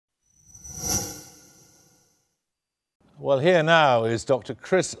Well, here now is Dr.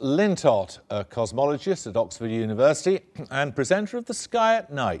 Chris Lintott, a cosmologist at Oxford University and presenter of The Sky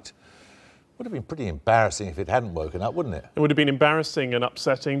at Night. Would have been pretty embarrassing if it hadn't woken up, wouldn't it? It would have been embarrassing and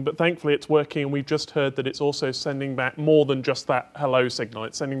upsetting, but thankfully it's working, and we've just heard that it's also sending back more than just that hello signal.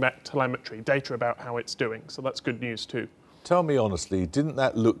 It's sending back telemetry, data about how it's doing, so that's good news too. Tell me honestly, didn't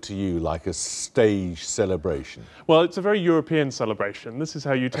that look to you like a stage celebration? Well, it's a very European celebration. This is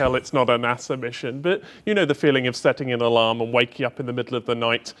how you tell it's not a NASA mission. But you know the feeling of setting an alarm and waking up in the middle of the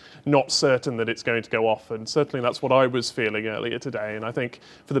night, not certain that it's going to go off. And certainly that's what I was feeling earlier today. And I think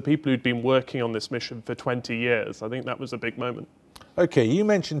for the people who'd been working on this mission for 20 years, I think that was a big moment. OK, you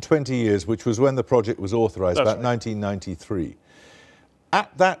mentioned 20 years, which was when the project was authorised, about 1993.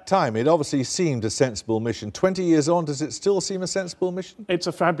 At that time, it obviously seemed a sensible mission. 20 years on, does it still seem a sensible mission? It's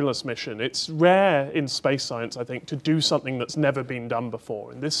a fabulous mission. It's rare in space science, I think, to do something that's never been done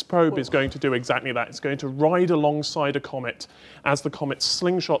before. And this probe is going to do exactly that. It's going to ride alongside a comet as the comet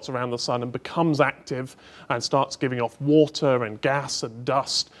slingshots around the sun and becomes active and starts giving off water and gas and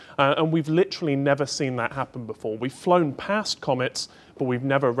dust. And we've literally never seen that happen before. We've flown past comets, but we've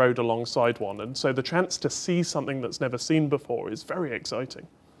never rode alongside one. And so the chance to see something that's never seen before is very exciting.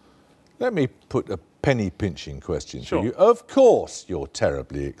 Let me put a penny-pinching question Sure. to you. Of course you're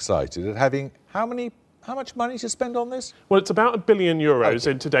terribly excited at having how much money to spend on this? Well, it's about €1 billion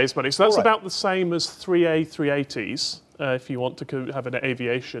in today's money. So that's All right. about the same as 3A380s, if you want to have an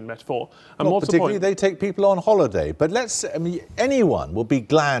aviation metaphor. And Not what's the particularly, point? they take people on holiday. But anyone will be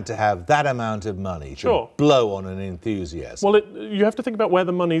glad to have that amount of money to blow on an enthusiasm. Well, you have to think about where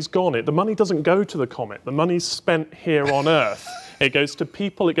the money's gone. The money doesn't go to the comet. The money's spent here on Earth. It goes to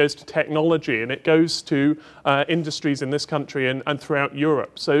people, it goes to technology, and it goes to industries in this country and throughout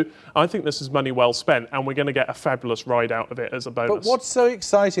Europe. So I think this is money well spent, and we're going to get a fabulous ride out of it as a bonus. But what's so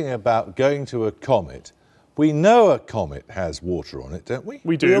exciting about going to a comet? We know a comet has water on it, don't we?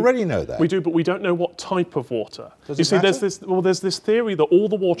 We do. We already know that. We do, but we don't know what type of water. Does you it see, matter? there's this theory that all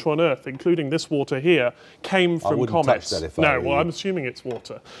the water on Earth, including this water here, came from I wouldn't comets. touch that if I were No, well, you. I'm assuming it's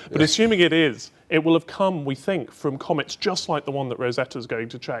water. But assuming it is, it will have come, we think, from comets just like the one that Rosetta is going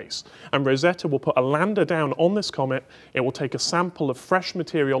to chase. And Rosetta will put a lander down on this comet. It will take a sample of fresh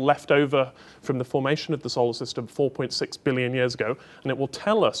material left over from the formation of the solar system 4.6 billion years ago, and it will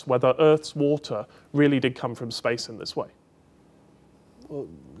tell us whether Earth's water really did come from space in this way. Well,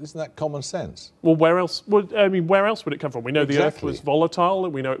 isn't that common sense? Well, where else? Well, I mean, where else would it come from? We know the Earth Exactly. was volatile,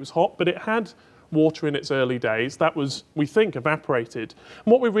 we know it was hot, but it had water in its early days. That was, we think, evaporated.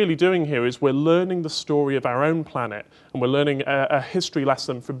 And what we're really doing here is we're learning the story of our own planet, and we're learning a history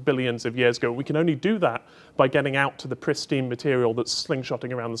lesson from billions of years ago. We can only do that by getting out to the pristine material that's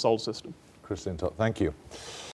slingshotting around the solar system. Chris Lintott, thank you.